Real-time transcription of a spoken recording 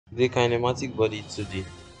The kinematic body 2D,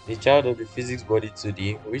 the child of the physics body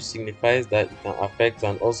 2D, which signifies that it can affect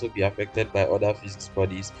and also be affected by other physics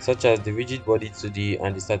bodies, such as the rigid body 2D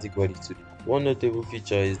and the static body 2D. One notable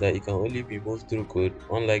feature is that it can only be moved through code,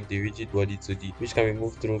 unlike the rigid body 2D, which can be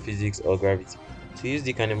moved through physics or gravity. To use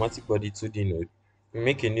the kinematic body 2D node, we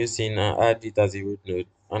make a new scene and add it as a root node,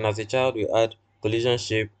 and as a child we add collision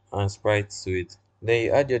shape and sprites to it. Then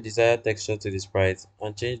you add your desired texture to the sprite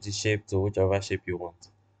and change the shape to whichever shape you want.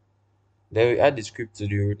 Then we add the script to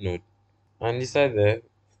the root node. And inside there,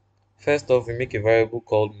 first off, we make a variable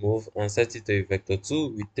called move and set it to a vector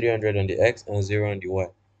 2 with 300 on the x and 0 on the y.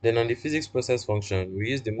 Then on the physics process function,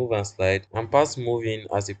 we use the move and slide and pass move in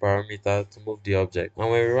as a parameter to move the object. And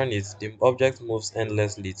when we run it, the object moves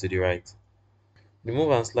endlessly to the right. The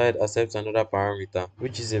move and slide accepts another parameter,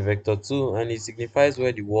 which is a vector 2, and it signifies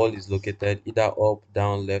where the wall is located, either up,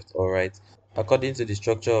 down, left, or right, according to the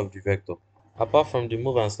structure of the vector. Apart from the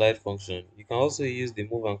move and slide function, you can also use the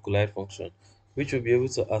move and collide function, which will be able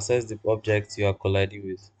to assess the object you are colliding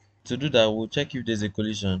with. To do that, we'll check if there's a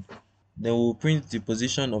collision. Then we'll print the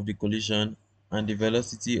position of the collision and the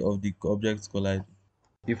velocity of the object colliding.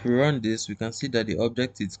 If we run this, we can see that the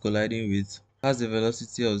object it's colliding with has a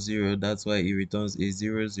velocity of 0, that's why it returns a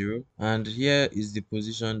 0, 0. And here is the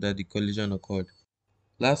position that the collision occurred.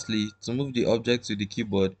 Lastly, to move the object to the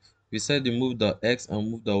keyboard, we set the move.x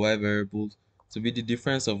and move.y variables to be the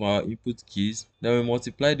difference of our input keys. Then we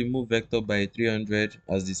multiply the move vector by 300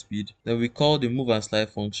 as the speed. Then we call the move and slide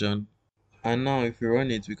function. And now if we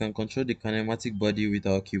run it, we can control the kinematic body with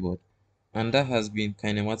our keyboard. And that has been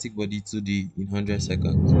kinematic body 2D in 100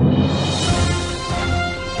 seconds.